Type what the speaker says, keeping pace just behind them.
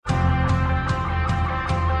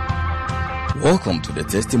Welcome to the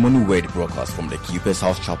Testimony Word broadcast from the Keepers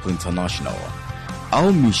House Chapel International.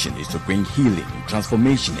 Our mission is to bring healing,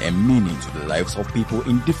 transformation, and meaning to the lives of people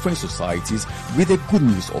in different societies with the good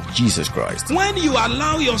news of Jesus Christ. When you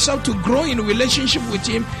allow yourself to grow in relationship with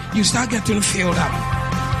Him, you start getting filled up.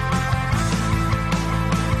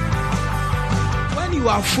 When you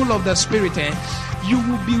are full of the Spirit, you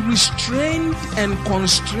will be restrained and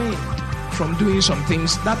constrained from doing some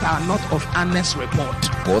things that are not of honest report.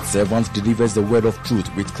 God's servant delivers the word of truth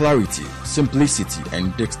with clarity, simplicity,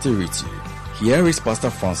 and dexterity. Here is Pastor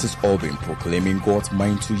Francis Albin proclaiming God's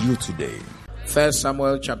mind to you today. 1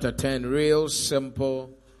 Samuel chapter 10, real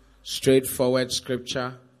simple, straightforward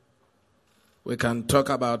scripture. We can talk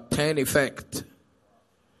about 10 effects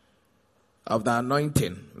of the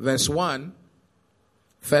anointing. Verse 1,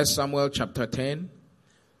 1 Samuel chapter 10,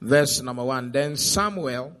 verse number 1. Then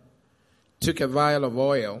Samuel took a vial of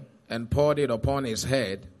oil and poured it upon his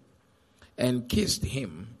head and kissed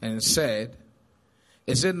him and said,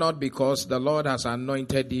 "Is it not because the Lord has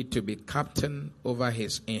anointed thee to be captain over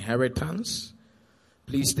his inheritance?"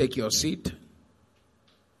 Please take your seat.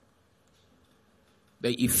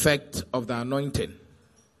 The effect of the anointing.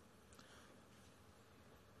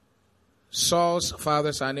 Saul's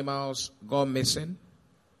father's animals got missing.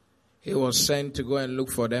 He was sent to go and look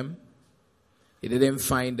for them. He didn't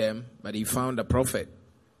find them, but he found a prophet.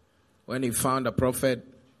 When he found the prophet,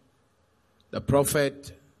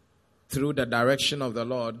 through the direction of the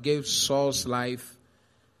Lord, gave Saul's life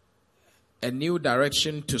a new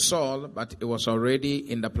direction to Saul, but it was already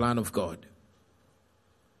in the plan of God.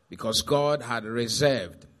 Because God had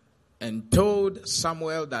reserved and told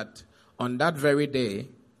Samuel that on that very day,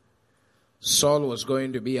 Saul was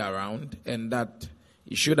going to be around and that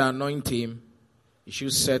he should anoint him. He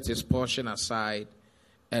should set his portion aside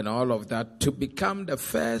and all of that to become the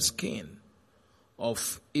first king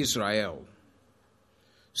of Israel.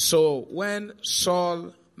 So when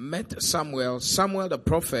Saul met Samuel, Samuel the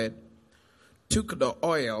prophet took the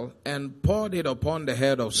oil and poured it upon the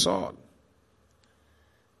head of Saul.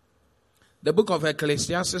 The book of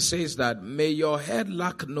Ecclesiastes says that may your head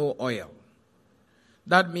lack no oil.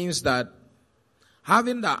 That means that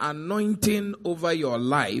having the anointing over your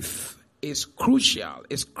life is crucial,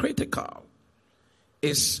 is critical,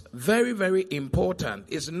 is very, very important,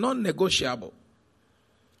 is non-negotiable.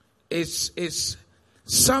 It's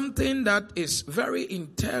something that is very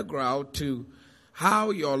integral to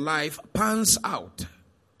how your life pans out.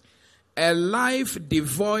 A life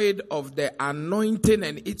devoid of the anointing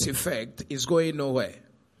and its effect is going nowhere.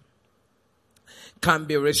 Can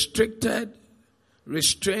be restricted,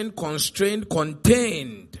 restrained, constrained,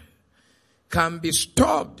 contained, can be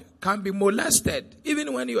stopped, can be molested,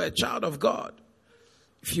 even when you're a child of God.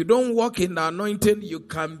 If you don't walk in the anointing, you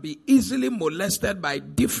can be easily molested by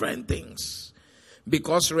different things.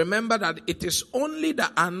 Because remember that it is only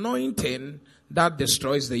the anointing that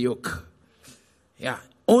destroys the yoke. Yeah,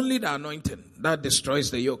 only the anointing that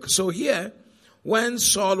destroys the yoke. So here, when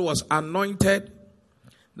Saul was anointed,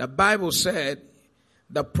 the Bible said,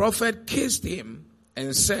 the prophet kissed him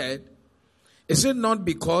and said, "Is it not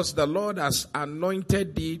because the Lord has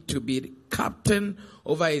anointed thee to be captain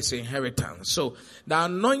over his inheritance?" So the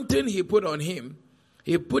anointing he put on him,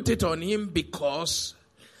 he put it on him because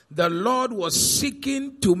the Lord was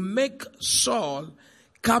seeking to make Saul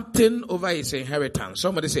captain over his inheritance.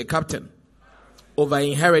 Somebody say captain over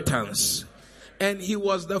inheritance. And he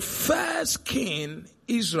was the first king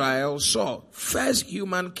Israel saw, first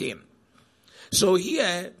human king. So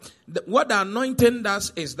here, what the anointing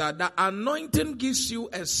does is that the anointing gives you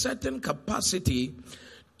a certain capacity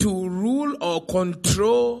to rule or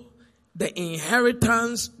control the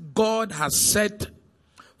inheritance God has set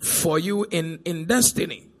for you in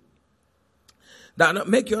destiny. That,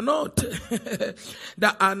 make your note.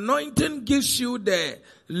 The anointing gives you the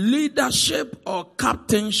leadership or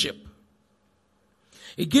captainship.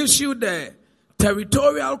 It gives you the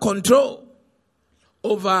territorial control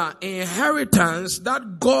over inheritance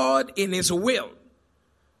that God in his will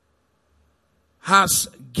has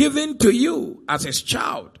given to you as his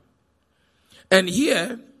child. And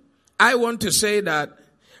here, I want to say that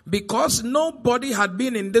because nobody had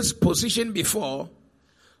been in this position before,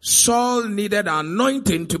 Saul needed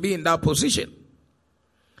anointing to be in that position.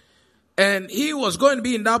 And he was going to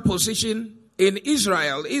be in that position in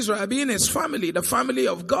Israel. Israel being his family, the family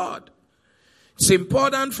of God. It's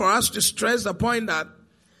important for us to stress the point that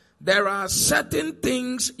there are certain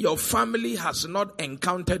things your family has not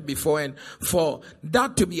encountered before, and for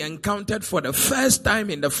that to be encountered for the first time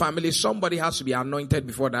in the family, somebody has to be anointed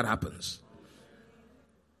before that happens.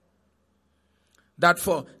 That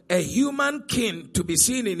for a human king to be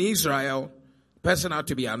seen in Israel, person had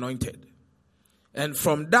to be anointed. And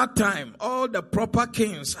from that time, all the proper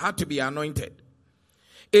kings had to be anointed.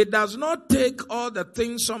 It does not take all the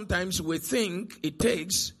things sometimes we think it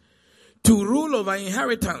takes to rule over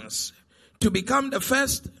inheritance, to become the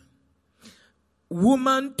first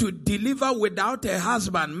woman to deliver without a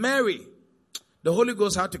husband. Mary, the Holy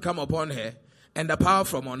Ghost had to come upon her and the power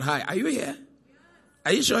from on high. Are you here?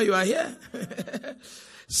 Are you sure you are here?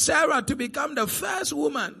 Sarah, to become the first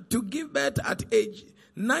woman to give birth at age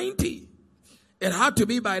 90. It had to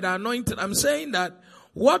be by the anointing. I'm saying that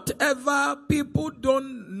whatever people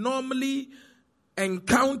don't normally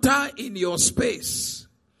encounter in your space,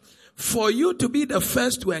 for you to be the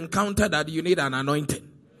first to encounter that, you need an anointing.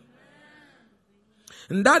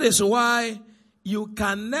 And that is why you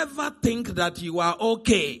can never think that you are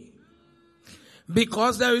okay.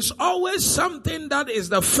 Because there is always something that is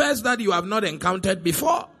the first that you have not encountered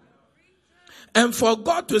before. And for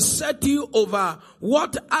God to set you over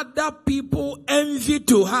what other people envy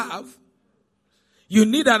to have, you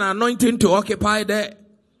need an anointing to occupy there.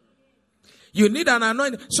 You need an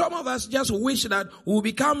anointing. Some of us just wish that we'll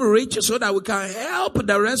become rich so that we can help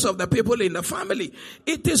the rest of the people in the family.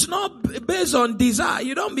 It is not based on desire.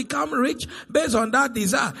 You don't become rich based on that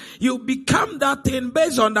desire. You become that thing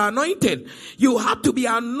based on the anointing. You have to be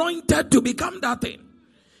anointed to become that thing.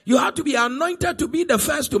 You have to be anointed to be the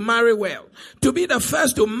first to marry well. To be the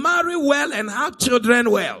first to marry well and have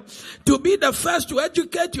children well. To be the first to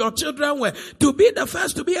educate your children well. To be the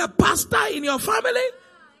first to be a pastor in your family.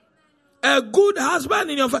 A good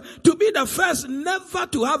husband in your family. To be the first never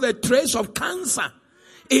to have a trace of cancer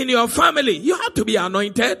in your family. You have to be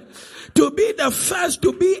anointed. To be the first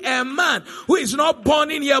to be a man who is not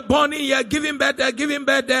born in here, giving birth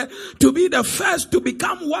there. To be the first to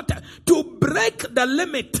become what? To break the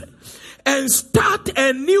limit and start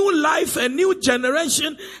a new life, a new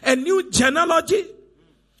generation, a new genealogy,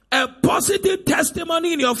 a positive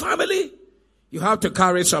testimony in your family. You have to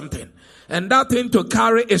carry something. And that thing to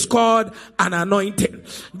carry is called an anointing.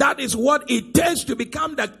 That is what it takes to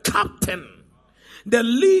become the captain, the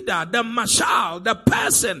leader, the marshal, the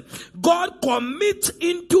person God commits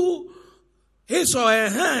into his or her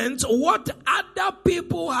hands what other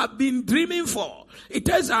people have been dreaming for. It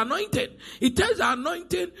takes anointing. It takes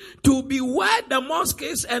anointing to be where the mosque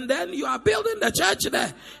is, and then you are building the church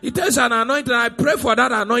there. It takes an anointing. I pray for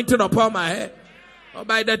that anointing upon my head.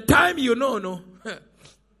 By the time you know.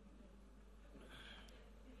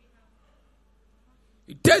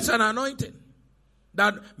 It takes an anointing.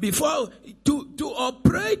 That before, to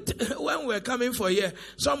operate, when we're coming for here,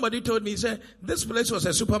 somebody told me, he said, this place was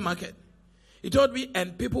a supermarket. He told me,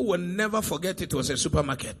 and people will never forget it was a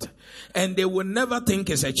supermarket. And they will never think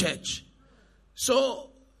it's a church. So,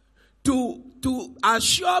 to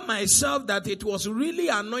assure myself that it was really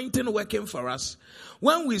anointing working for us,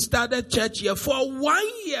 when we started church here, for 1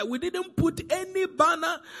 year, we didn't put any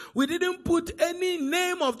banner, we didn't put any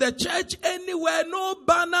name of the church anywhere, no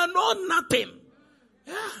banner, no nothing.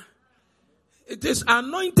 Yeah. It is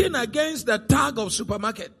anointing against the tag of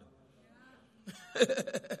supermarket.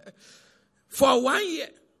 For 1 year.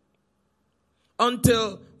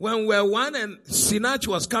 Until when we were one and Sinach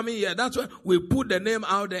was coming here, that's when we put the name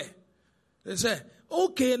out there. They said,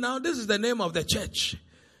 okay, now this is the name of the church.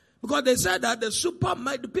 Because they said that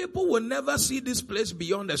the people will never see this place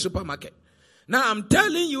beyond the supermarket. Now I'm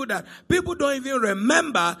telling you that people don't even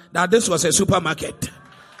remember that this was a supermarket.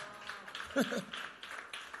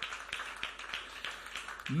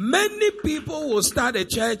 Many people will start a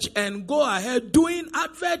church and go ahead doing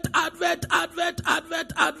advert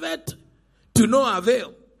to no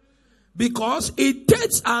avail. Because it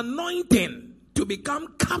takes anointing to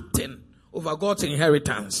become captain over God's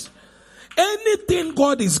inheritance. Anything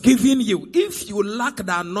God is giving you, if you lack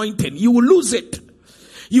the anointing, you will lose it.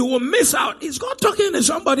 You will miss out. Is God talking to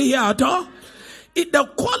somebody here at all? The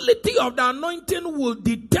quality of the anointing will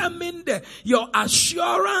determine your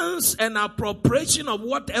assurance and appropriation of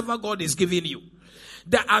whatever God is giving you.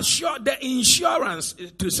 The insurance,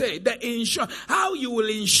 how you will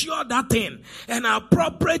insure that thing and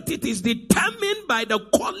appropriate it is determined by the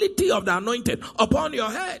quality of the anointing upon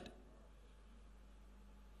your head.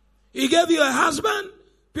 He gave you a husband.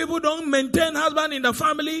 People don't maintain husband in the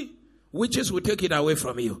family. Witches will take it away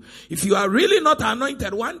from you. If you are really not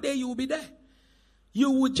anointed, one day you will be there. You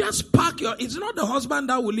will just pack it's not the husband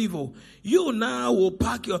that will leave. You now will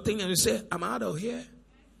pack your thing and you say, I'm out of here.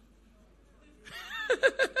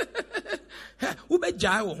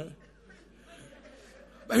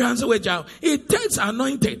 It takes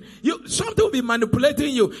anointing. Something will be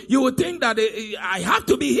manipulating you. You will think that I have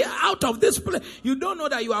to be here out of this place. You don't know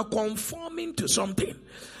that you are conforming to something.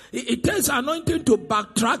 It takes anointing to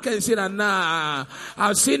backtrack and say, nah,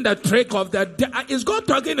 I've seen the trick of the devil. Is God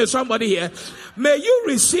talking to somebody here? May you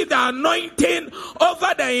receive the anointing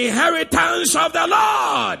over the inheritance of the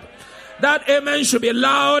Lord. That amen should be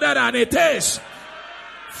louder than it is.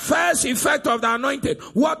 First effect of the anointing,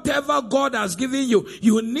 whatever God has given you,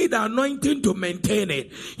 you need anointing to maintain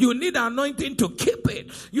it. You need anointing to keep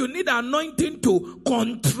it. You need anointing to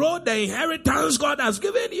control the inheritance God has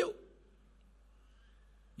given you.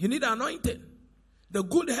 You need anointing. The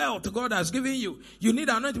good health God has given you, you need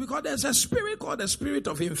anointing, because there's a spirit called the spirit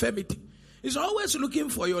of infirmity. It's always looking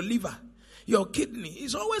for your liver, your kidney.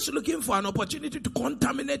 It's always looking for an opportunity to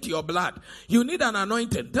contaminate your blood. You need an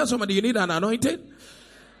anointing. Tell somebody you need an anointing.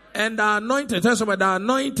 And the anointing, tell somebody, the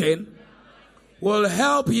anointing will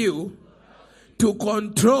help you to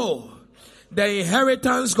control the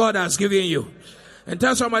inheritance God has given you. And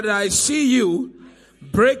tell somebody, I see you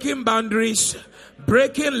breaking boundaries,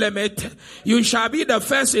 breaking limit. You shall be the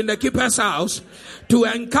first in the keeper's house to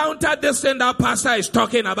encounter this thing that pastor is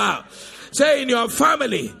talking about. Say in your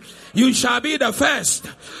family, you shall be the first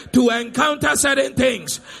to encounter certain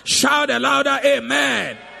things. Shout a louder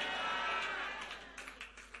amen.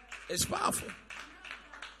 It's powerful.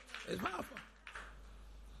 It's powerful.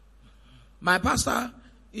 My pastor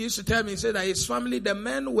used to tell me, he said that his family, the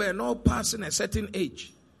men were not passing a certain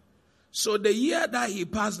age. So the year that he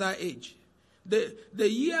passed that age, the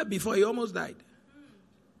year before he almost died.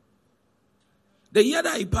 The year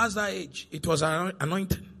that he passed that age, it was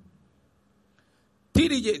anointing.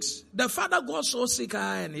 TDJs, the father got so sick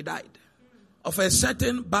and he died of a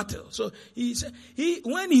certain battle. So he said,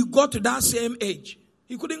 when he got to that same age,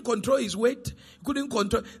 he couldn't control his weight. He couldn't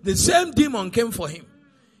control. The same demon came for him.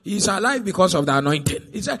 He's alive because of the anointing.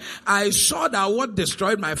 He said, I saw that what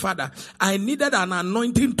destroyed my father, I needed an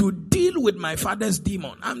anointing to deal with my father's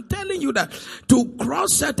demon. I'm telling you that to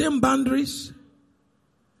cross certain boundaries,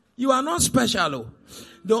 you are not special. Oh.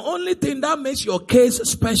 The only thing that makes your case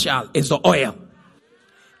special is the oil.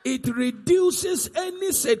 It reduces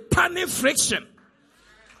any satanic friction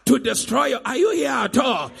to destroy you. Are you here at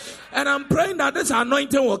all? And I'm praying that this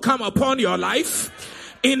anointing will come upon your life.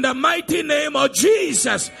 In the mighty name of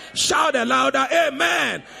Jesus. Shout a louder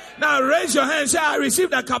amen. Now raise your hand and say, I receive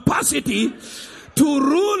the capacity to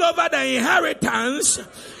rule over the inheritance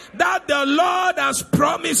that the Lord has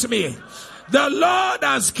promised me. The Lord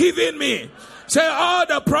has given me. Say all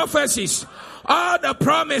the prophecies, all the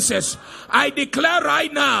promises, I declare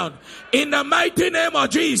right now, in the mighty name of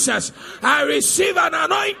Jesus, I receive an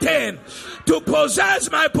anointing to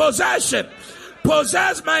possess my possession,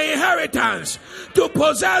 possess my inheritance, to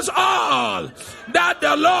possess all that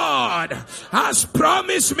the Lord has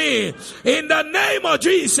promised me. In the name of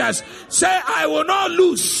Jesus, say, I will not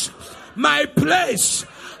lose my place.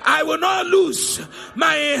 I will not lose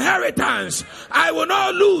my inheritance. I will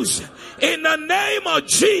not lose. In the name of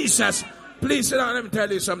Jesus. Please sit down. Let me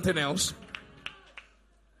tell you something else.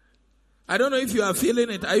 I don't know if you are feeling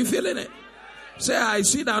it. Are you feeling it? Say, I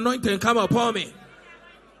see the anointing come upon me.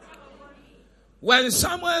 When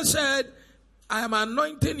someone said, I am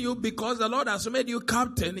anointing you because the Lord has made you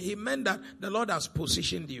captain, he meant that the Lord has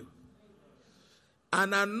positioned you.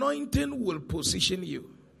 An anointing will position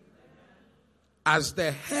you as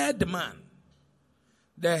the head man,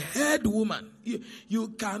 the head woman. You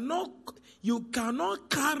cannot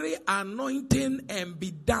carry anointing and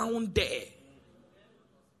be down there.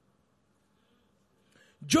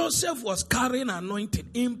 Joseph was carrying anointing.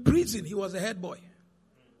 In prison, he was a head boy.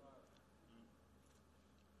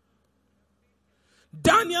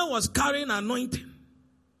 Daniel was carrying anointing.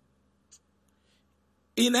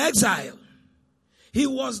 In exile, he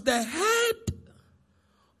was the head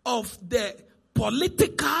of the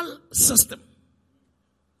political system.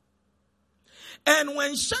 And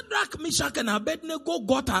when Shadrach, Meshach, and Abednego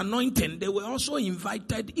got anointing, they were also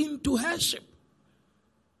invited into headship.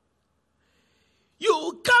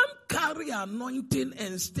 You can't carry anointing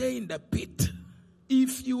and stay in the pit.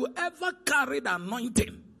 If you ever carried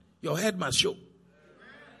anointing, your head must show.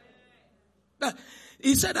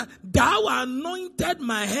 He said that thou anointed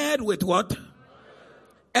my head with what?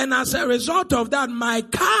 And as a result of that, my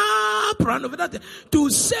cup ran over that. To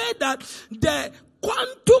say that the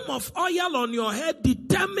quantum of oil on your head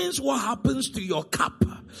determines what happens to your cup.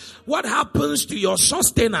 What happens to your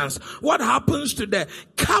sustenance? What happens to the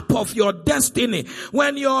cup of your destiny?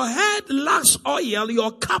 When your head lacks oil,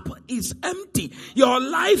 your cup is empty. Your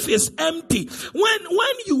life is empty.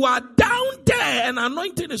 When you are down there and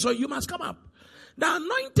anointing is so, you must come up. The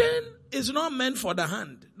anointing is not meant for the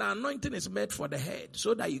hand. The anointing is meant for the head,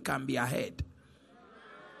 so that you can be ahead.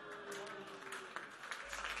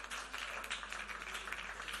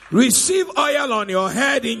 Receive oil on your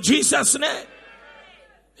head in Jesus' name.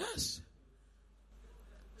 Yes.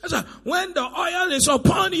 When the oil is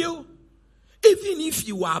upon you, even if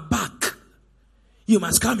you are back, you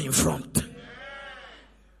must come in front.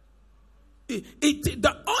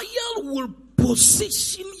 The oil will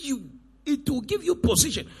position you. It will give you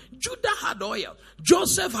position. Judah had oil.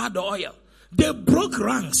 Joseph had oil. They broke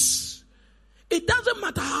ranks. It doesn't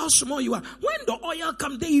matter how small you are. When the oil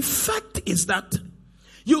comes, the effect is that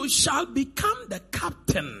you shall become the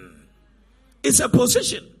captain. It's a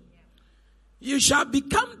position. You shall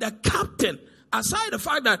become the captain. Aside the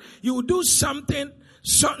fact that you will do something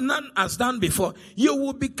none has done before, you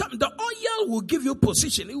will become, the oil will give you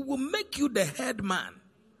position. It will make you the head man,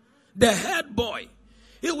 the head boy.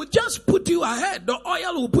 It will just put you ahead. The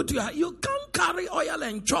oil will put you ahead. You can't carry oil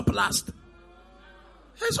and chop last.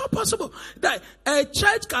 It's not possible. That a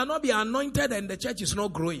church cannot be anointed and the church is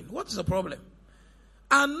not growing. What is the problem?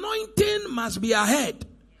 Anointing must be ahead.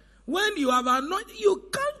 When you have anointed, you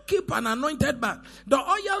can't keep an anointed man. The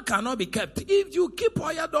oil cannot be kept. If you keep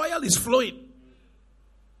oil, the oil is flowing.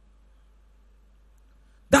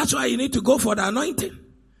 That's why you need to go for the anointing.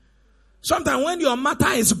 Sometimes when your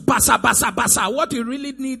matter is basa, what you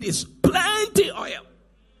really need is plenty oil.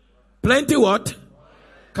 Plenty what?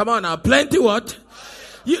 Come on now, plenty what?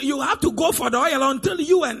 You have to go for the oil until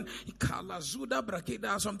you and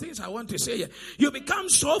there are some things I want to say here. You become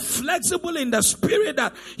so flexible in the spirit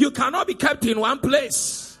that you cannot be kept in one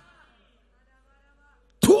place.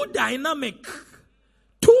 Too dynamic,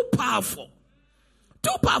 too powerful.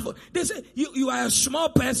 Too powerful. They say you are a small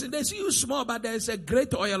person. They see you small, but there is a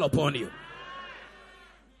great oil upon you.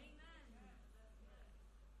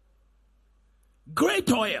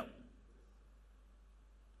 Great oil.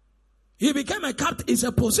 He became a captain. It's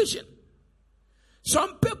a position.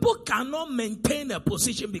 Some people cannot maintain a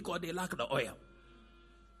position because they lack the oil.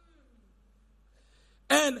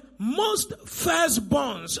 And most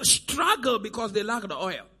firstborns struggle because they lack the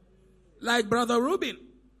oil. Like Brother Reuben,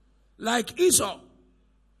 like Esau.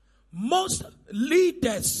 Most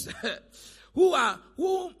leaders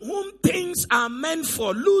whom things are meant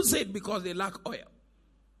for lose it because they lack oil.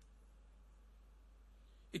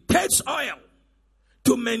 It takes oil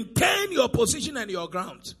to maintain your position and your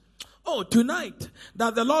ground. Oh, tonight,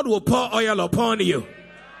 that the Lord will pour oil upon you.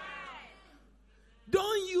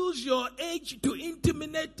 Don't use your age to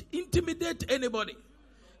intimidate anybody.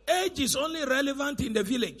 Age is only relevant in the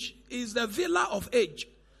village. It's the villa of age.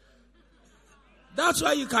 That's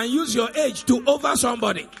why you can use your age to over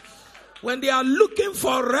somebody. When they are looking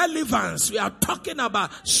for relevance, we are talking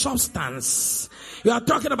about substance. You are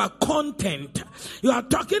talking about content. You are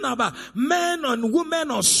talking about men and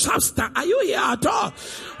women of substance. Are you here at all?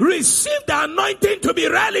 Receive the anointing to be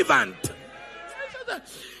relevant.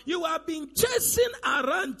 You have been chasing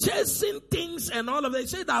around, chasing things and all of that.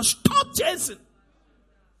 Say that stop chasing.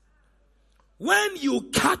 When you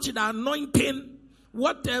catch the anointing,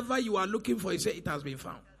 whatever you are looking for, you say it has been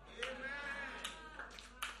found.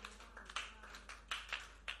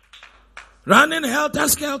 Running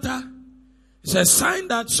helter-skelter is a sign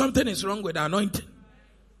that something is wrong with the anointing.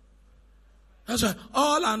 That's why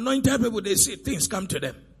all anointed people, they see things come to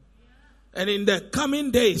them. And in the coming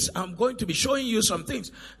days, I'm going to be showing you some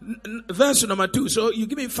things. Verse number 2. So you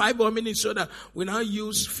give me 5 more minutes so that we now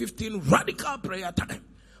use 15 radical prayer time.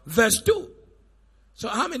 Verse 2. So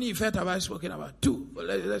how many effects have I spoken about? 2. Well,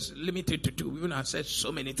 let's limit it to 2. We have said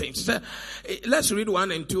so many things. Let's read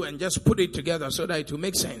 1 and 2 and just put it together so that it will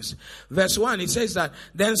make sense. Verse 1, it says that,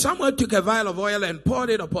 then Samuel took a vial of oil and poured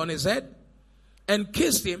it upon his head and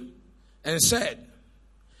kissed him and said,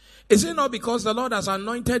 is it not because the Lord has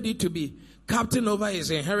anointed thee to be captain over his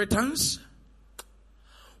inheritance?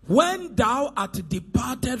 When thou art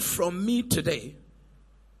departed from me today,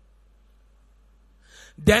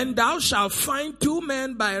 then thou shalt find 2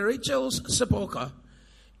 men by Rachel's sepulchre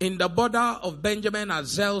in the border of Benjamin at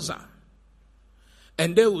Zelzah.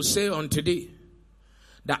 And they will say unto thee,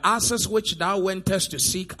 the asses which thou wentest to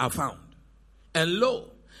seek are found. And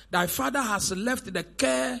lo, thy father has left the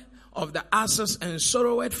care of the asses and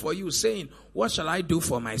sorroweth for you, saying, what shall I do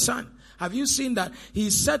for my son? Have you seen that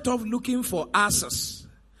he set off looking for asses?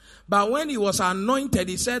 But when he was anointed,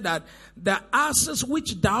 he said that the asses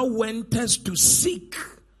which thou wentest to seek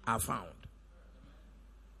are found.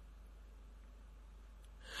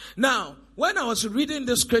 Now, when I was reading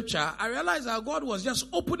the scripture, I realized that God was just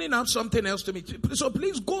opening up something else to me. So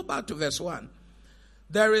please go back to verse 1.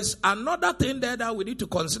 There is another thing there that we need to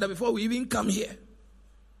consider before we even come here.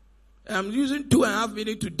 I'm using 2.5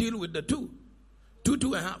 minutes to deal with the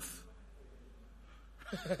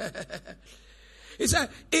 2.5. He said,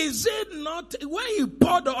 is it not, when he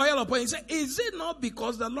poured the oil upon him, he said, is it not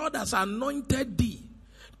because the Lord has anointed thee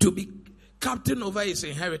to be captain over his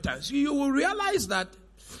inheritance? You will realize that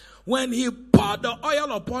when he poured the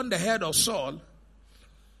oil upon the head of Saul,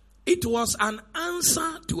 it was an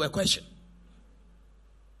answer to a question.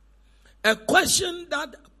 A question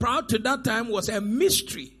that prior to that time was a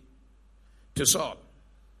mystery to Saul.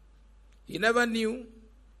 He never knew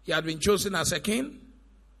he had been chosen as a king.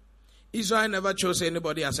 Israel never chose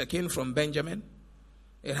anybody as a king from Benjamin.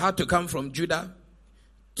 It had to come from Judah.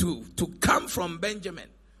 To come from Benjamin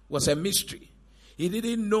was a mystery. He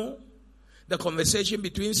didn't know the conversation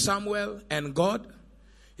between Samuel and God.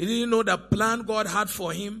 He didn't know the plan God had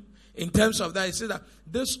for him in terms of that. He said that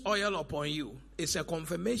this oil upon you is a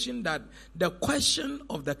confirmation that the question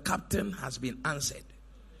of the captain has been answered.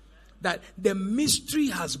 That the mystery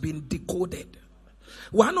has been decoded.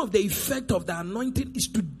 One of the effects of the anointing is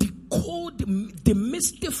to decode,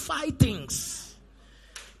 demystify things.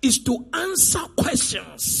 Is to answer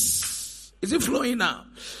questions. Is it flowing now?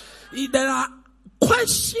 There are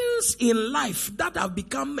questions in life that have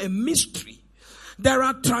become a mystery. There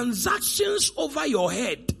are transactions over your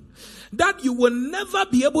head that you will never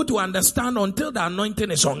be able to understand until the anointing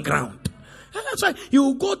is on ground. That's why you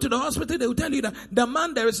will go to the hospital, they will tell you that the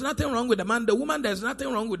man, there is nothing wrong with the man, the woman, there is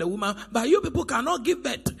nothing wrong with the woman, but you people cannot give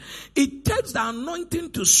birth. It takes the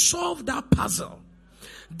anointing to solve that puzzle,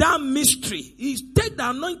 that mystery. It takes the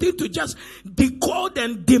anointing to just decode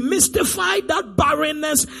and demystify that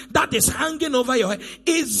barrenness that is hanging over your head.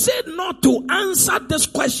 Is it not to answer this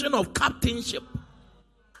question of captainship?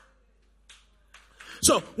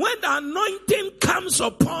 So when the anointing comes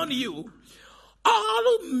upon you,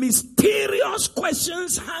 all mysterious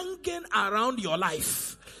questions hanging around your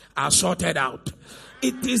life are sorted out.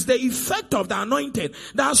 It is the effect of the anointing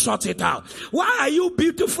that sorts it out. Why are you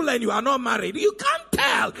beautiful and you are not married? You can't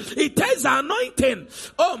tell. It takes the anointing.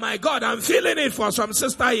 Oh my God, I'm feeling it for some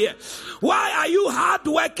sister here. Why are you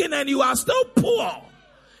hardworking and you are still poor?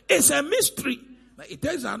 It's a mystery. But it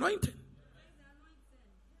takes the anointing.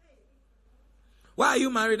 Why are you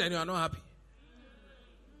married and you are not happy?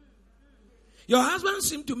 Your husband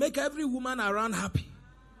seems to make every woman around happy.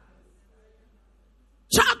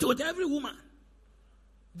 Chat with every woman.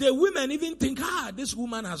 The women even think, this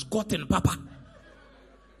woman has gotten papa.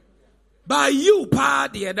 But you,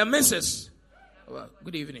 dear, the missus. Well,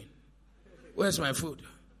 good evening. Where's my food?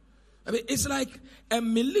 I mean, it's like a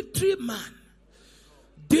military man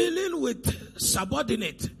dealing with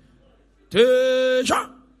subordinate.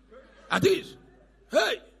 At this.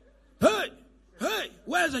 Hey,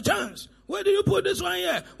 where's the chance? Where do you put this one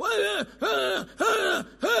here?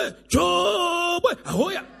 Job.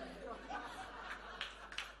 Ahoya.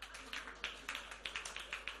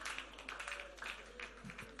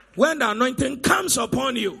 When the anointing comes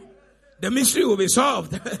upon you, the mystery will be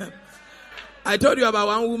solved. I told you about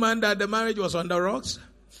one woman that the marriage was on the rocks.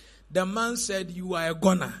 The man said, you are a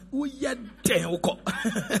goner.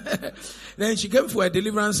 Then she came for a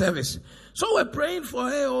deliverance service. So we're praying for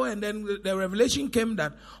her, and then the revelation came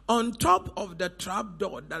that on top of the trap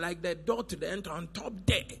door, like the door to the enter, on top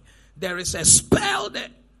there is a spell there.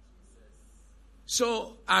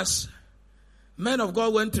 So as men of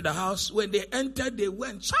God went to the house, when they entered, they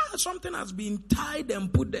went, something has been tied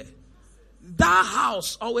and put there. That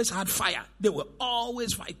house always had fire. They were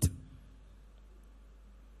always fighting.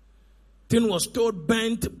 Thing was told,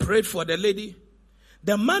 bent, prayed for the lady.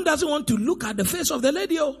 The man doesn't want to look at the face of the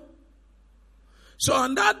lady. So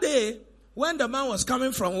on that day, when the man was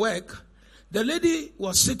coming from work, the lady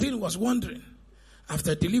was sitting, was wondering,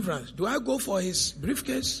 after deliverance, do I go for his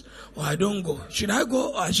briefcase or I don't go? Should I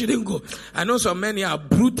go or I shouldn't go? I know some men here are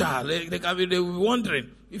brutal. They will be wondering.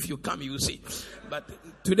 If you come, you will see. But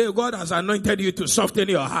today, God has anointed you to soften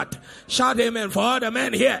your heart. Shout amen for all the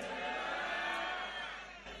men here.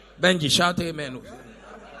 Benji, shout amen.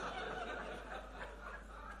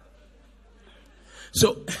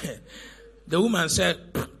 So, the woman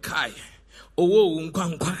said, Kai,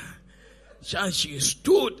 she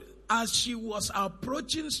stood. As she was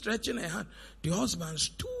approaching, stretching her hand, the husband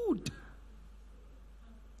stood.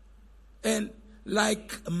 And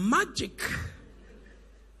like magic,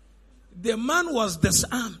 the man was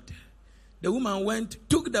disarmed. The woman went,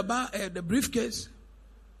 took the briefcase.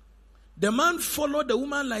 The man followed the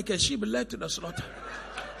woman like a sheep led to the slaughter.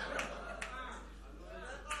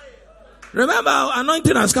 Remember, our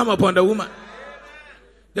anointing has come upon the woman.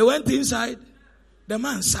 They went inside. The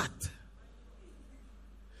man sat.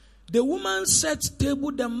 The woman set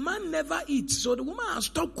table. The man never eats. So the woman has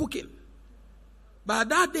stopped cooking. But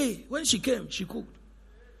that day, when she came, she cooked.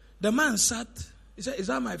 The man sat. He said, is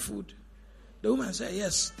that my food? The woman said,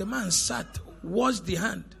 yes. The man sat, washed the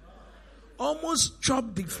hand, almost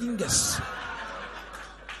chopped the fingers.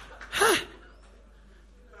 Huh?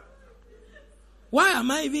 Why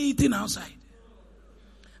am I even eating outside?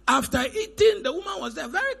 After eating, the woman was there.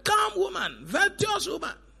 Very calm woman, virtuous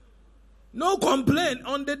woman. No complaint.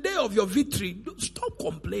 On the day of your victory, stop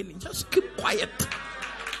complaining. Just keep quiet.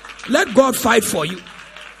 Let God fight for you.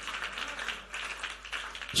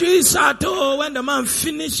 She sat, when the man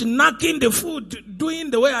finished knocking the food,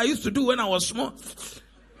 doing the way I used to do when I was small.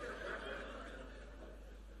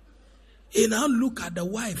 He now look at the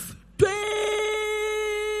wife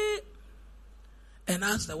and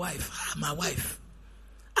ask the wife, my wife,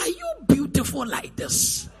 are you beautiful like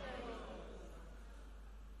this?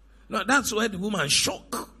 No, that's where the woman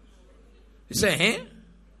shocked. He said, hey?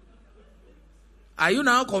 Are you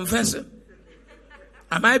now confessing?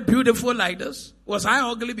 Am I beautiful like this? Was I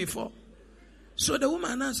ugly before? So the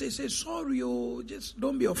woman now says, sorry, just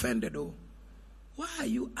don't be offended. Why are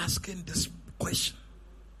you asking this question?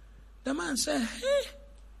 The man said, hey,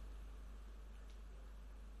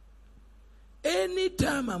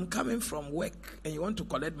 anytime I'm coming from work and you want to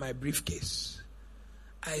collect my briefcase,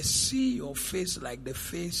 I see your face like the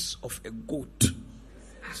face of a goat.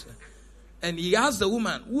 And he asked the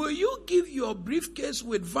woman, will you give your briefcase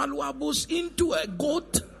with valuables into a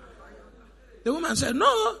goat? The woman said,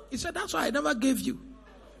 no. He said, that's why I never gave you.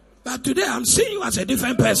 But today I'm seeing you as a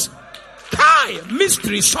different person. Kai,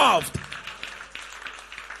 mystery solved.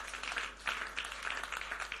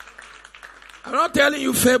 I'm not telling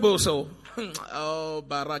you fables, so. Oh,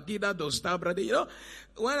 Barakida Dosta, brother. You know,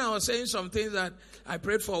 when I was saying some things that I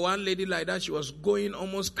prayed for one lady like that, she was going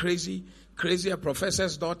almost crazy, a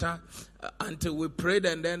professor's daughter, until we prayed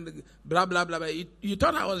and then blah, blah, blah, blah. You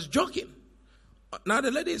thought I was joking. Now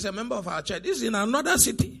the lady is a member of our church. This is in another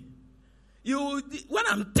city. When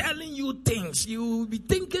I'm telling you things, you will be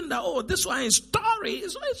thinking that, oh, this one is story.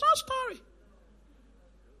 It's not story.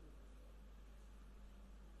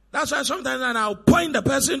 That's why sometimes I'll point the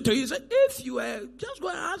person to you and say, if you are, just go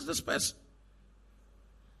and ask this person.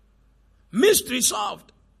 Mystery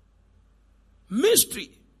solved.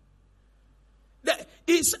 Mystery.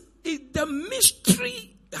 The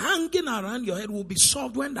mystery hanging around your head will be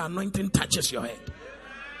solved when the anointing touches your head.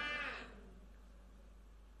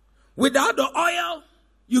 Without the oil,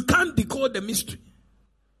 you can't decode the mystery.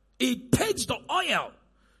 It takes the oil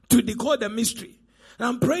to decode the mystery. And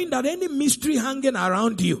I'm praying that any mystery hanging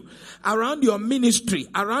around you, around your ministry,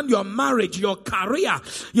 around your marriage, your career,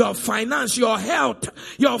 your finance, your health,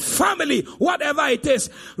 your family, whatever it is,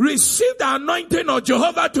 receive the anointing of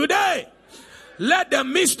Jehovah today. Let the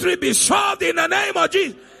mystery be solved in the name of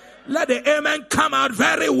Jesus. Let the amen come out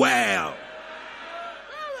very well.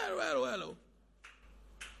 Very well.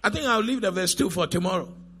 I think I'll leave the verse 2 for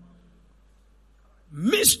tomorrow.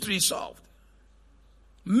 Mystery solved.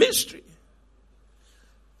 Mystery.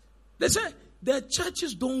 They say the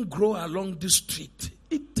churches don't grow along the street.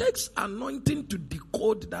 It takes anointing to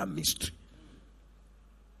decode that mystery.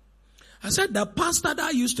 I said the pastor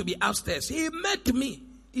that used to be upstairs, he met me.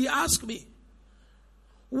 He asked me,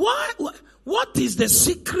 what is the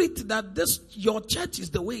secret that your church is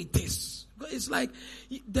the way it is? It's like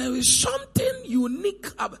there is something unique,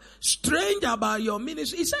 strange about your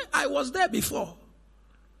ministry. He said, I was there before.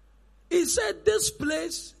 He said, this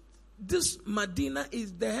place, this Medina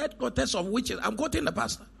is the headquarters of witches. I'm quoting the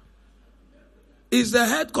pastor. Is the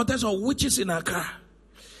headquarters of witches in Accra.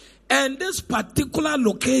 And this particular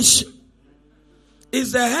location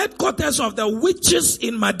is the headquarters of the witches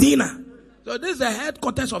in Medina. So this is the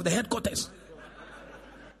headquarters of the headquarters.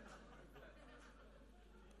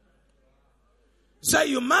 So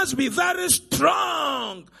you must be very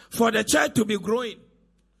strong for the church to be growing.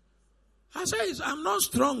 I say, I'm not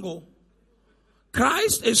strong.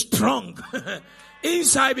 Christ is strong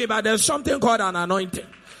inside me, but there's something called an anointing.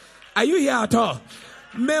 Are you here at all?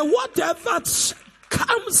 May whatever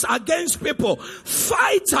comes against people,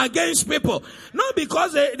 fights against people, not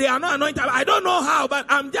because they are not anointed. I don't know how, but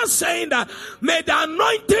I'm just saying that may the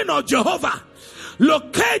anointing of Jehovah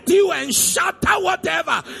locate you and shatter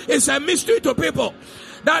whatever is a mystery to people.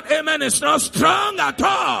 That amen is not strong at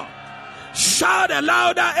all. Shout a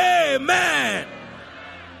louder amen.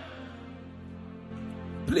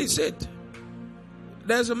 Please sit.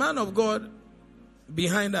 There's a man of God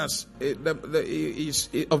behind us, is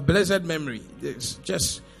of blessed memory. It's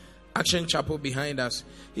just Action Chapel behind us.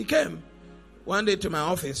 He came one day to my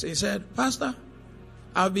office. He said, Pastor,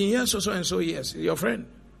 I've been here so and so years. Your friend.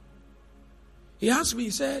 He asked me, he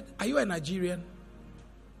said, are you a Nigerian?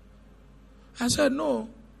 I said, no.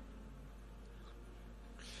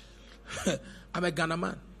 I'm a Ghana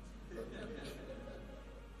man.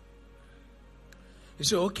 He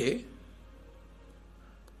said, okay.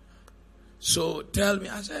 So tell me.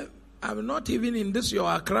 I said, I'm not even in this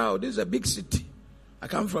your Accra. This is a big city. I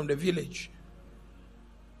come from the village.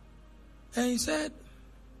 And he said,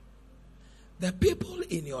 the people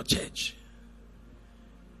in your church,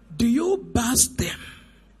 do you bus them?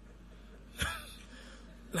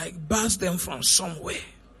 Like bus them from somewhere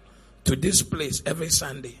to this place every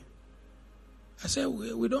Sunday? I said,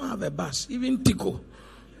 we don't have a bus. Even Tico,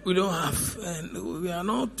 we don't have. And we are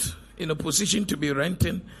not in a position to be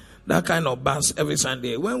renting that kind of bus every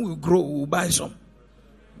Sunday. When we grow, we'll buy some.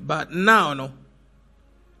 But now, no.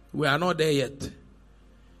 We are not there yet.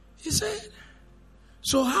 He said,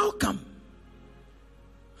 so how come?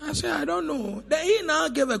 I said, I don't know. Then he now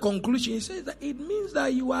gave a conclusion. He says that it means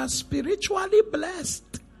that you are spiritually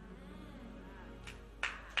blessed.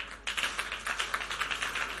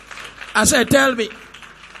 I said, tell me.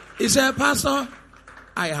 He said, Pastor,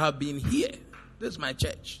 I have been here. This is my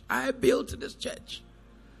church. I built this church.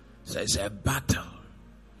 So it's a battle.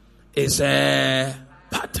 It's a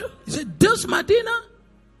battle. He said, this Medina,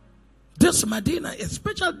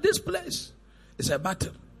 especially this place, it's a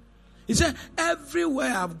battle. He said,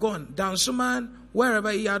 everywhere I've gone, down Suman,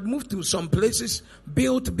 wherever he had moved to some places,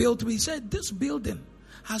 built. He said, this building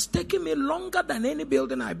has taken me longer than any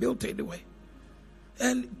building I built anyway.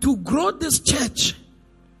 And to grow this church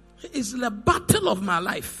is the battle of my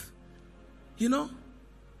life. You know,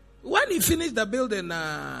 when he finished the building,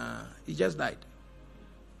 he just died.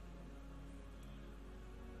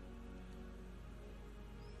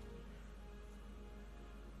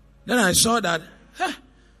 Then I saw that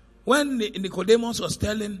when Nicodemus was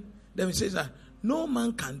telling them, he says that no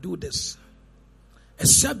man can do this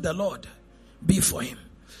except the Lord be for him.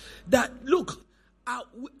 That look,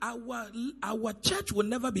 our church will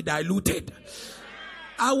never be diluted.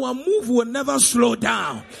 Our move will never slow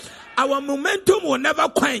down. Our momentum will never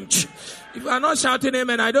quench. If you are not shouting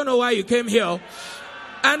amen, I don't know why you came here.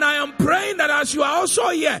 And I am praying that as you are also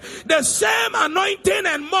here, the same anointing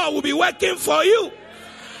and more will be working for you.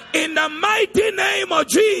 In the mighty name of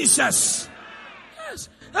Jesus. Yes.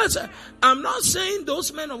 I'm not saying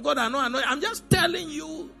those men of God are not anointed. I'm just telling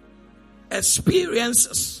you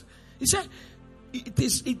experiences. He said,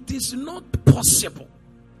 it is not possible.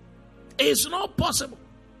 It's not possible.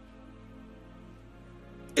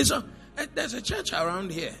 There's a church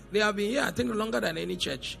around here. They have been here, I think, longer than any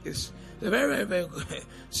church. It's a very, very, very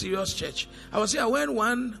serious church. I was here when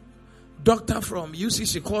one doctor from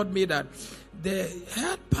UCC called me that the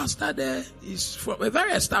head pastor there is from a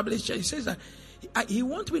very established church. He says that he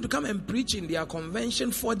wants me to come and preach in their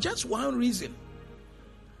convention for just one reason.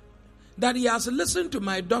 That he has listened to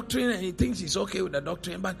my doctrine and he thinks he's okay with the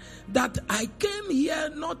doctrine. But that I came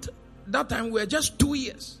here not, that time we were just 2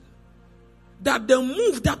 years. That the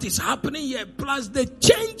move that is happening here plus the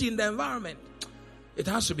change in the environment, it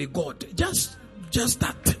has to be God. Just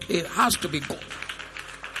that. It has to be God.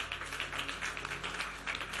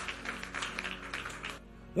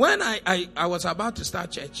 When I was about to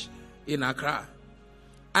start church in Accra,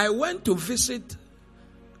 I went to visit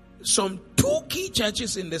some 2 key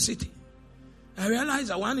churches in the city. I realized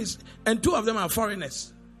that one is, and 2 of them are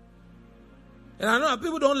foreigners. And I know that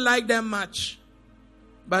people don't like them much,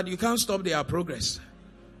 but you can't stop their progress.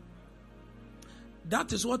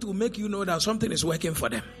 That is what will make you know that something is working for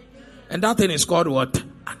them. And that thing is called what?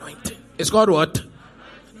 Anointing. It's called what?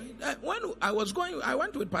 When I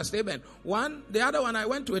went with Pastor Eben. The other one I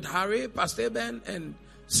went with Harry, Pastor Eben, and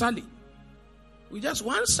Sally. We just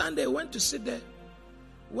one Sunday went to sit there.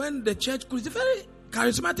 When the church, it's a very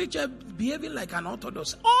charismatic church, behaving like an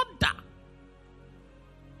Orthodox. Order.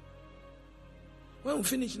 When we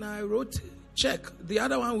finished, now I wrote check. The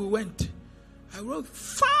other one we went, I wrote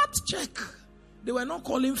fat check. They were not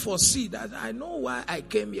calling for seed. I know why I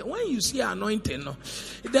came here. When you see anointing,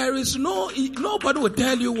 there is nobody will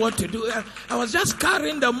tell you what to do. I was just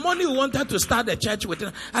carrying the money we wanted to start the church with.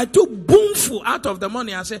 I took boomful out of the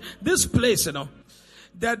money. I said, this place,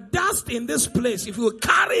 the dust in this place, if you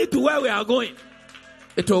carry it to where we are going,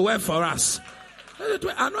 it will work for us.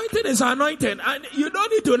 Anointing is anointing. And you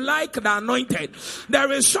don't need to like the anointed.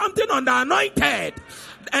 There is something on the anointed.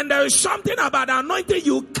 And there is something about the anointing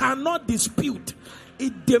you cannot dispute.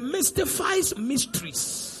 It demystifies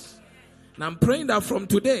mysteries. And I'm praying that from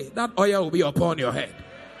today, that oil will be upon your head.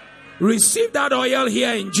 Receive that oil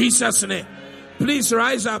here in Jesus' name. Please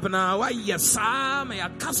rise up now.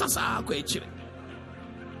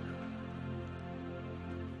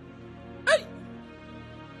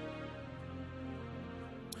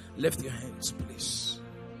 Lift your hands, please.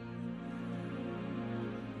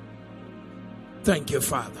 Thank you,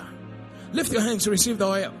 Father. Lift your hands to receive the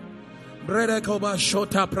oil.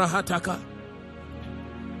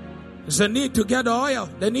 There's a need to get the oil.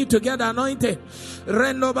 They need to get anointed.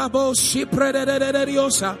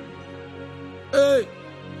 Hey.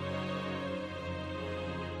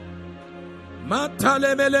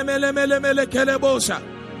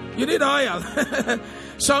 You need oil.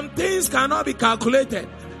 Some things cannot be calculated.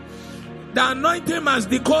 The anointing must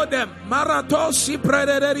decode them.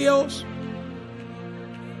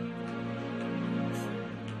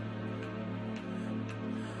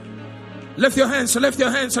 Lift your hands, lift your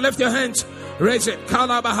hands, lift your hands. Raise it.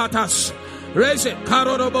 Kalabahatas. Raise it.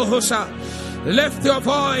 Karorobohosa. Lift your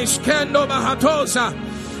voice. Kendo bahatosa.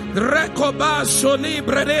 Rekobaso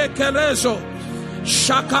libre de kerezo.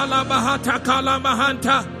 Shakala bahata kala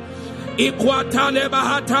mahanta. Ikwatale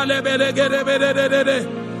bahatale belegere bedede.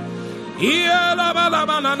 Iela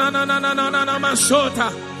balabanana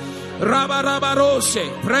masota. Rabarabarose.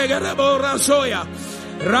 Pregerebo rasoya.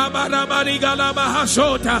 Rabarabariga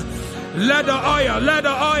bahasota. Let the oil, let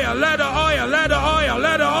the oil, let the oil, let the oil,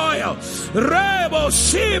 let the oil. Rebo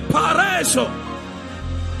si pareso.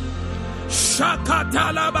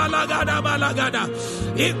 Shakatala balagada.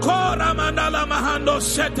 Ikora mandala mahando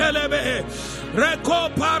setelebe. Reko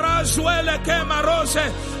parazuele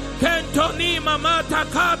kemarose. Kentoni mamata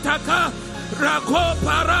kataka. Rako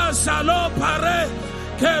parasalo pare.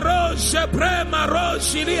 Kerose prema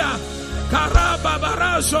rosilia. Karaba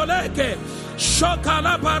barazoleke.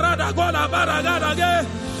 Shokala parada gola baragada ge.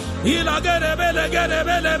 Ilagere bele gere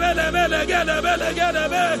bele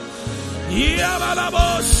be. Yabalabo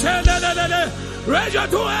shelelele. Raise your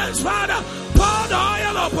two hands, Father. Pour the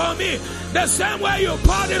oil upon me. The same way you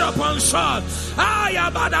poured it upon Saul.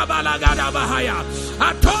 Ayabada balagada bahaya.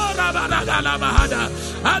 Atora balagada bahada.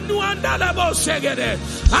 Anuanda lebo segede.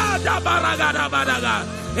 Ada baragada badaga.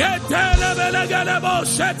 Etele belegede bo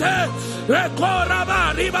sete.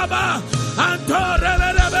 Rekoraba ribaba. Antore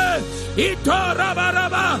lebe. Itora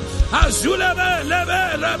baraba. Azulebe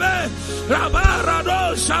lebe.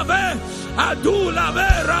 Rabarado sabe. Adula be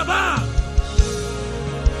raba.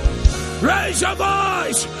 Raise your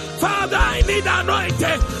voice. Father, I need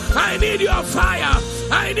anointing. I need your fire.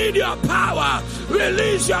 I need your power.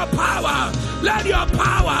 Release your power. Let your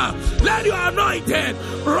power, let your anointing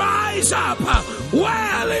rise up.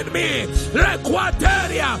 Well in me.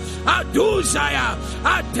 Requateria. Adusaya.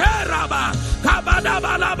 Ateraba.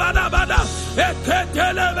 Kabadabalabada.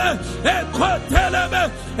 Eketelebe.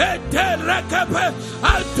 Ekotelebe. Eterekepe.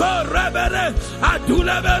 Altorebere.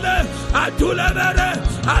 Adulebere.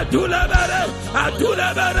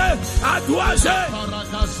 Aduaze.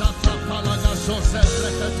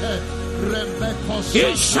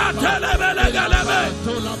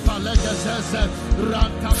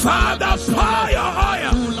 Father, pour your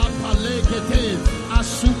oil.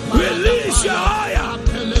 Release your oil.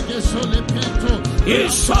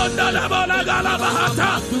 Ishonda la bahata.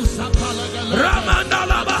 Ramanda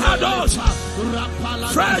la bahados.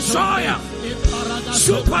 Fresh oil.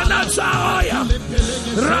 Supernatural oil.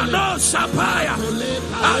 Rano sapaya.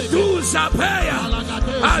 Adu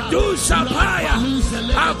sapaya.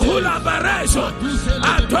 Akula bareso.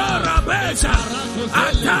 Atora besa.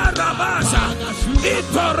 Atarabasa.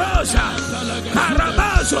 Itorosa.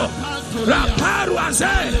 Carabazo.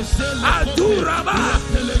 Raparuaze. Aduraba.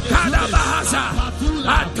 Kadabahasa.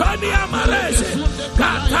 Antonia Malese.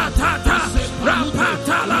 Katatata.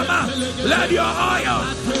 Rapatalama. Let your oil.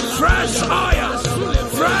 Fresh oil.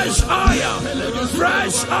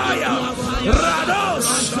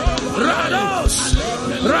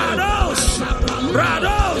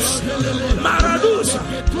 Rados. Maradusa.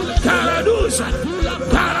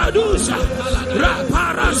 Caradusa.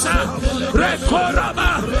 Raparasa. Rekoraba.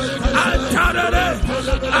 Antalere.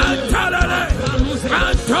 Antolebe.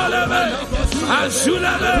 Azulebe.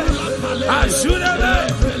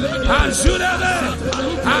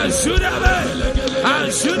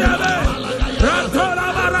 Rantola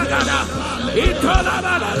baragada. Itola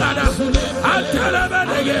baragada.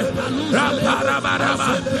 Antelebelege. Ramparabaraba.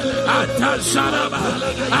 Antalsaraba.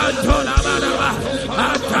 Antolabaraba.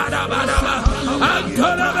 Antarabaraba.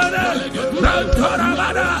 Antolebele.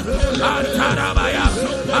 Rantorabada. Antarabaya.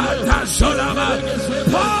 Antasolaba.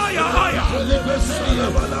 Pour your oil.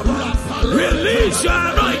 Release your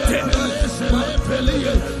anointing.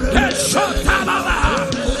 Eshotababa.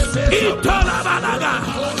 Itolabalaga.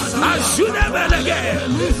 Azunebelege.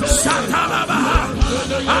 Satalabaha.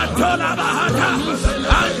 Antolabahata.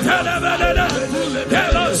 Antelebelele.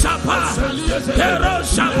 Kerosapa.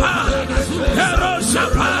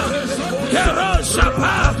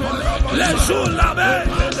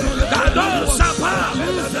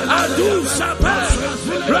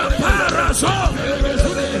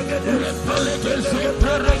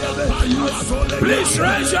 Please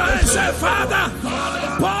raise your hand and say, Father,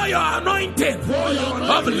 pour your anointing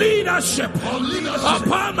of leadership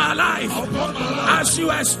upon my life as you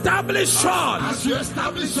establish Saul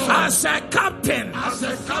as a captain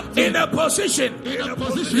in a position.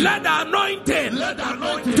 Let the anointing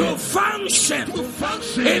to function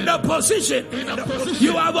in the position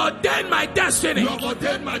you have ordained my destiny.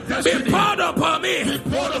 Be poured upon me.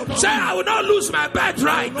 Say, I will not lose my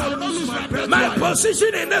birthright, my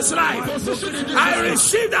position in this life. I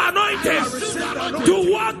receive the anointing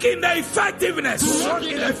to walk in the effectiveness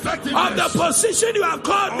of the position you have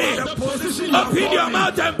called me. Open your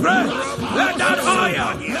mouth and pray. Let that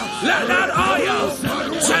oil,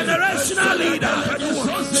 generational leader,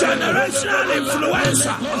 generational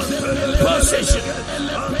influencer, position.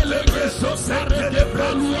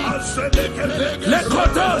 Le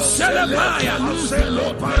koto selebaya,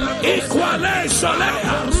 equale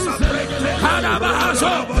solea,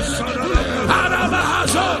 harabahazo,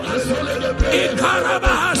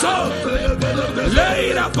 ikarabahazo,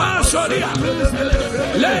 leira pasoria,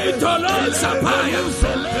 leitolon sapaya,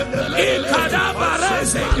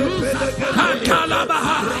 ikadabarese,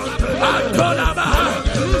 hakalabaha, antolabaha,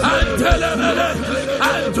 antelemele,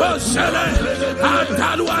 antosele,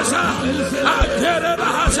 antaluasa,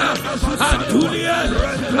 anterebahaza, antulie,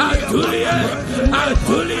 antoleme,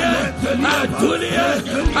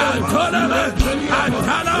 antalaba,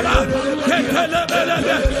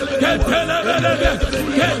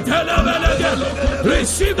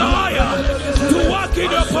 receive the oil to walk in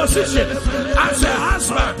your position as a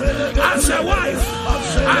husband, as a wife,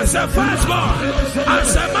 as a firstborn,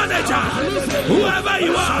 as a manager, whoever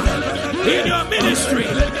you are, in your ministry,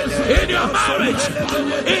 in your marriage,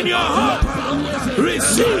 in your home.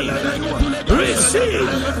 Receive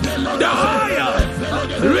the oil.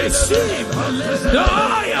 Receive the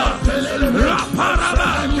oil. Raparaba,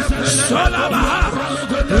 Solabaha,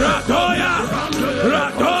 Ratoya,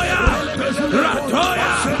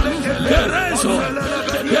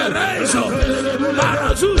 Gerezo,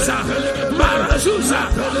 Barazuza,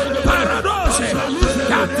 Paradose,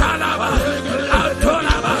 Katalaba,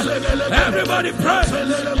 Antolaba. Everybody pray.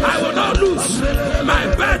 I will not lose my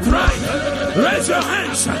birthright. Raise your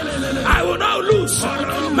hands. I will not lose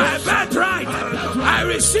my birthright. I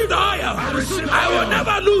receive the oil. I will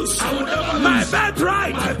never lose my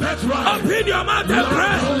birthright. Open your mouth and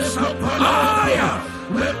pray. Oil.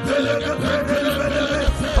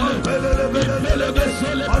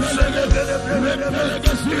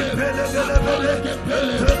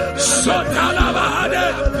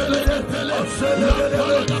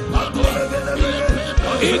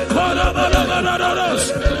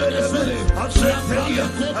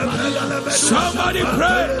 Somebody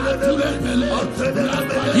pray.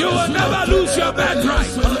 You will never lose your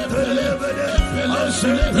birthright.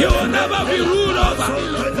 You will never be ruled over.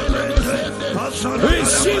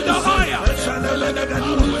 Receive the oil.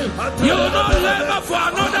 You will not labor for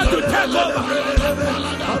another to take over.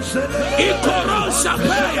 Ikorosa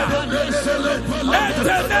peya,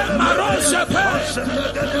 etene marosa peya,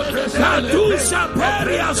 kadusa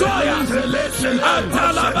peria zoya,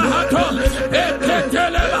 antalabahato,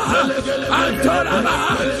 etelebaha,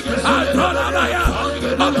 antolabaya.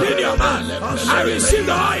 Open your mouth. I receive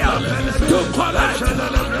the oil to collect,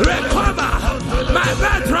 recover my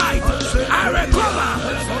birthright. I recover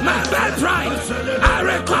my birthright. I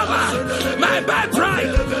recover my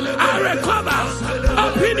birthright. I recover.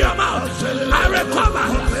 Open your mouth. I recover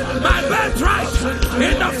my birthright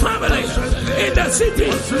in the family, in the city,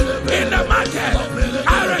 in the market. I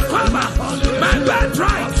recover my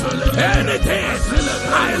birthright. Anything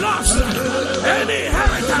I lost, any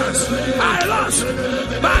inheritance I lost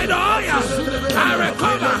by the oil, I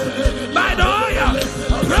recover by the oil.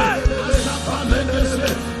 Pray.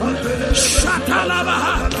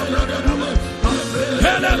 Shatalabaha.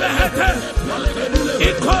 Helebehete.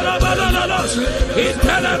 Ikolabalalos.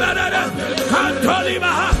 Itelebede.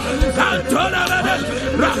 Kantolibaha. Kantolabede.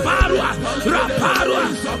 Raparua.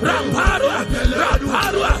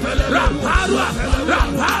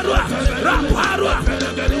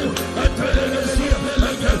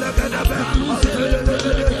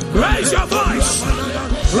 Raise your voice.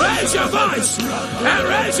 Raise your voice and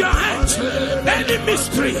raise your hands. Any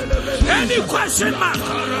mystery, any question mark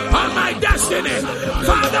on my destiny,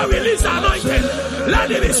 Father, release anointing.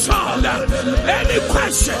 Let it be solved. Any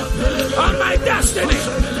question on my destiny,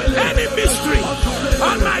 any mystery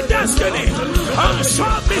on my destiny,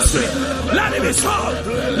 unsolved mystery, let it be solved.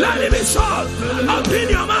 Let it be solved. Open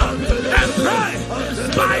your mouth and pray.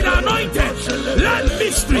 By the anointing, let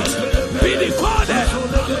mysteries be decoded,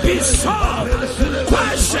 be solved.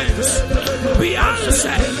 Questions be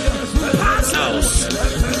answered. Puzzles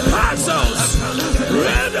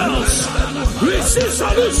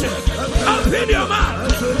solution. Open your mouth.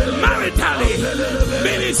 Maritally,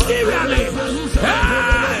 ministerially.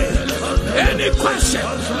 Hey! Any question,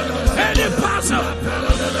 any puzzle,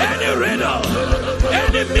 any riddle,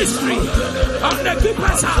 any mystery of the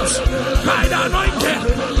keeper's house, by the anointing,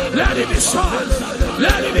 let it be solved.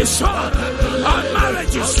 Let it be solved on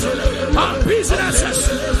marriages, on businesses,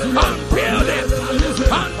 on building,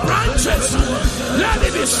 on branches. Let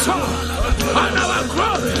it be solved on our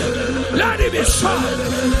growth. Let it be solved.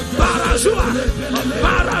 Barazua,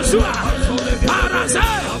 Barazua,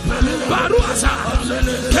 Barazai, Baruasa,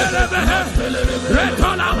 Telebehe,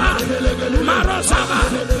 Retolama, Marosama.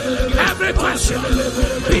 Every question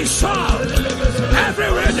be solved. Every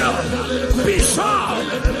riddle be solved.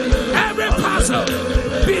 Every puzzle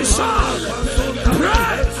be solved.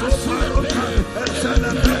 Pray.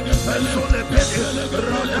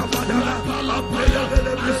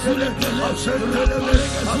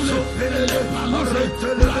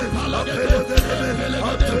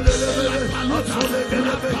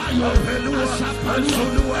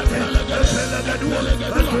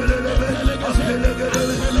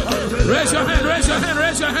 Raise your hand, raise your hand,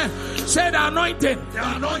 raise your hand. Say the anointing.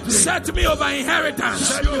 Set me over inheritance.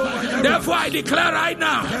 Therefore I declare right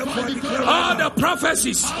now, all the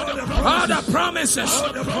prophecies, all the promises,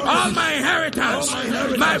 all my inheritance,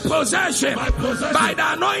 my possession, by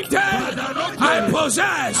the anointing, I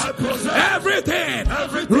possess everything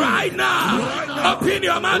right now. Open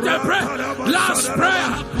your mouth and pray. Last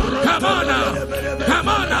prayer. Come on now. Come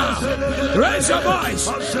on now. Raise your voice.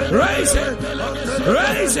 Raise it.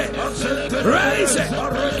 Raise it. Raise it.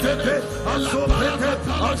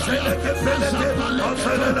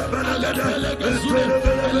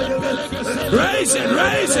 Raise it.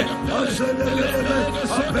 Raise it.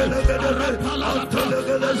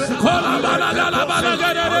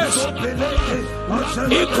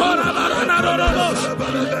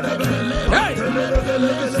 Hey,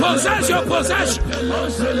 possess your possession.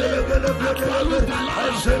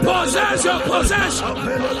 Possess your possession.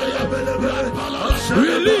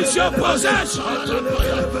 Release your possession.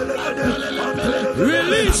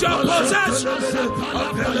 Release your possession.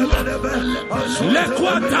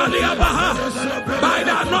 By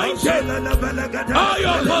the anointing, all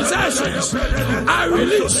your possessions are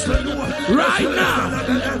released right now.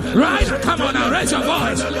 Right now. Come on now, raise your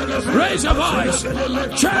voice. Raise your voice.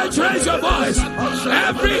 Church, raise your voice.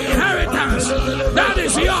 Every inheritance that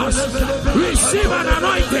is yours, receive an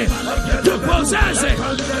anointing to possess it,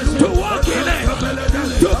 to walk in it,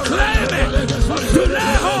 to claim it, to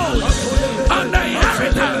lay hold on the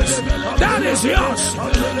inheritance that is yours.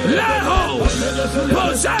 Lay hold,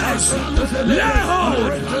 possess, lay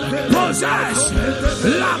hold, possess,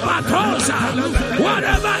 la patosa,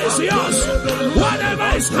 whatever is yours, whatever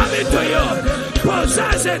is coming to you,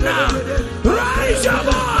 possess it now. Raise your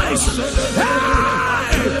voice. Hey!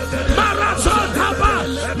 Marazotaba,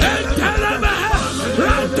 Entelebehe,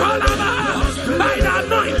 Rantolaba, by the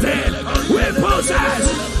anointing, we possess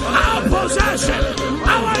our possession,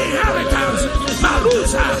 our inheritance.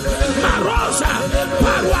 Marusa, Marosa,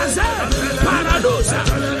 Parwaze, Paradusa,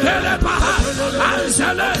 Telepaha,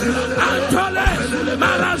 Ansele, Antole,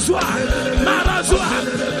 Marazua, Marazua,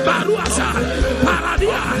 Baruasa,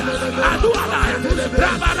 Paradia, Aduala,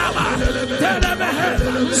 Rabanaba, Telebehe,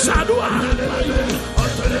 Sadua.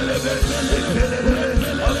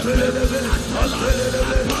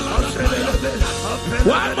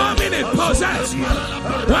 One more minute, possess.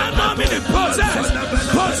 One more minute, possess.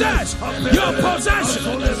 Possess your possession.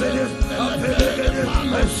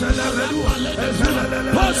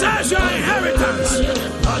 Possess your inheritance.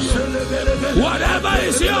 Whatever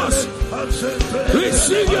is yours,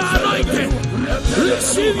 receive your anointing.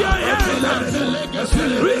 Receive your inheritance.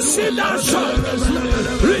 Receive that shock.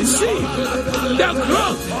 Receive the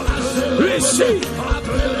growth. Receive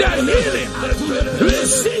the healing.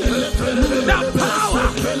 Receive the power.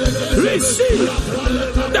 Receive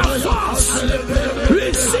the force.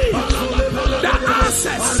 Receive the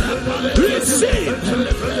access. Receive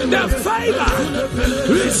the favor.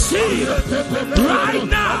 Receive right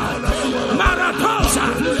now. Maratosa,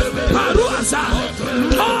 Paruasa,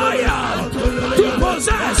 oil to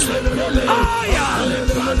possess, oil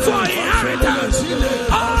for inheritance,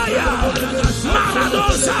 oil,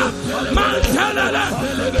 Maradosa, Mantelele,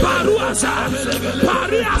 Paruasa,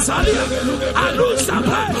 Pariasalia,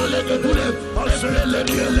 Alusape.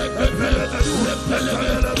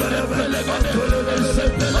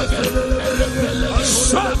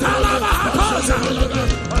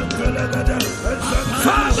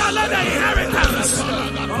 Father, let the inheritance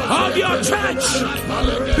of your church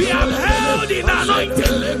be upheld Stand in the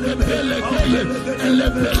anointing.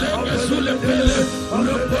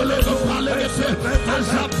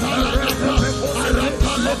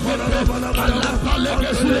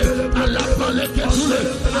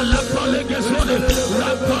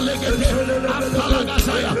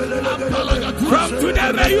 From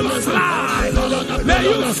today, may you fly. May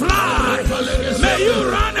you fly. May you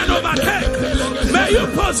run and overtake. May you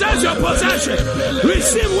possess your possession.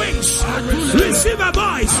 Receive wings. Receive a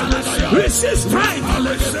voice. Receive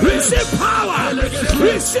strength. Receive power.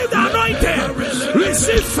 Receive the anointing.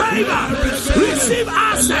 Receive favor. Receive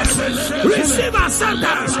access. Receive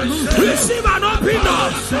acceptance. Receive an open door.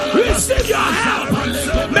 Receive your help.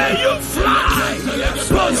 May you fly.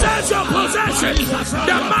 Possess your possession.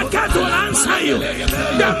 The market will answer you.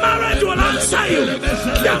 The marriage will answer you.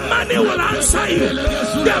 The money will answer you.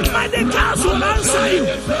 The medicals will answer you.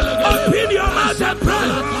 Open your mouth and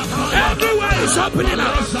pray. Everywhere is opening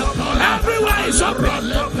up. Everywhere is open.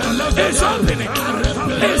 It's opening.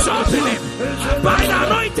 It's opening. By the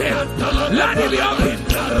anointing. Let it be open.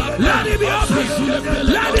 Let it be open.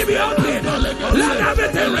 Let it be open. Let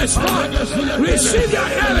everything respond. Receive your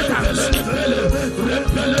inheritance.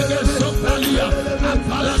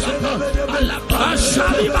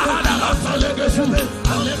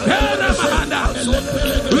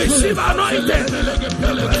 Receive anointing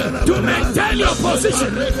to maintain your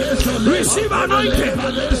position. Receive anointing.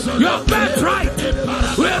 Your birthright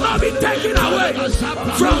will not be taken away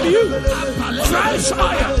from you. Fresh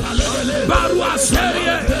oil.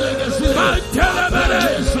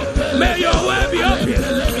 May your way be open.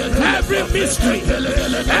 Every mystery,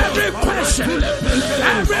 every question,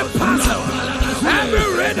 every puzzle, every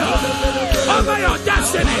riddle over your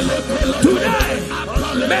destiny today.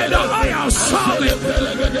 May the oil solve it.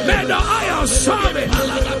 May the oil solve it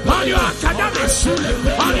on your academics,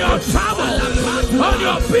 on your travel, on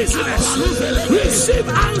your business. Receive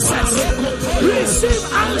answers. Receive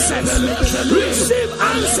answers. Receive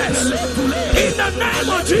answers in the name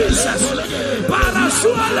of Jesus.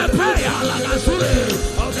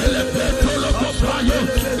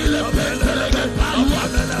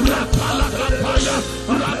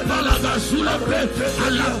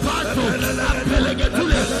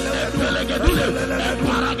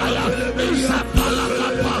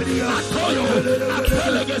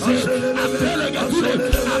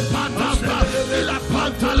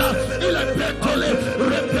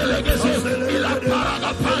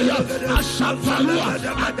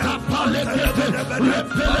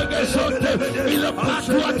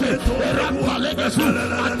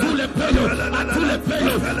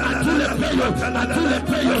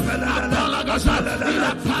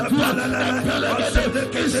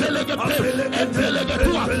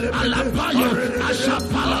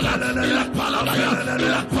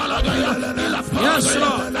 Yes,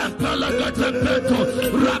 Lord.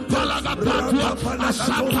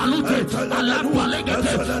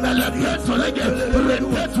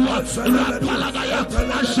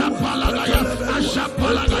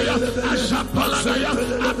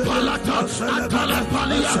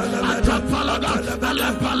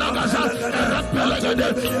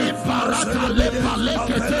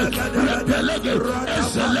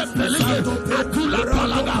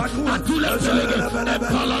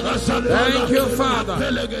 Thank you, Father.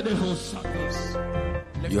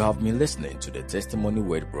 You have been listening to the Testimony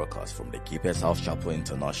Word broadcast from the Keeper's House Chapel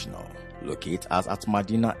International, located at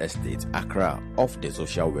Madina Estate, Accra, off the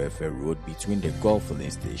Social Welfare Road between the Gulf Filling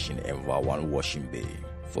Station and Vawan Washing Bay.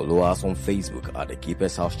 Follow us on Facebook at the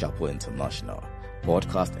Keeper's House Chapel International,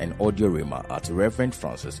 podcast and audio rema at Reverend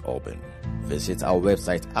Francis Alban. Visit our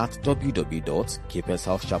website at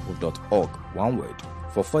www.keepershousechapel.org, one word.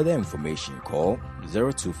 For further information, call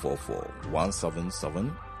 0244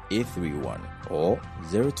 177 831 or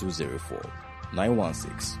 0204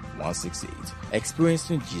 916 168.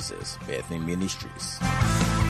 Experiencing Jesus Birthing Ministries.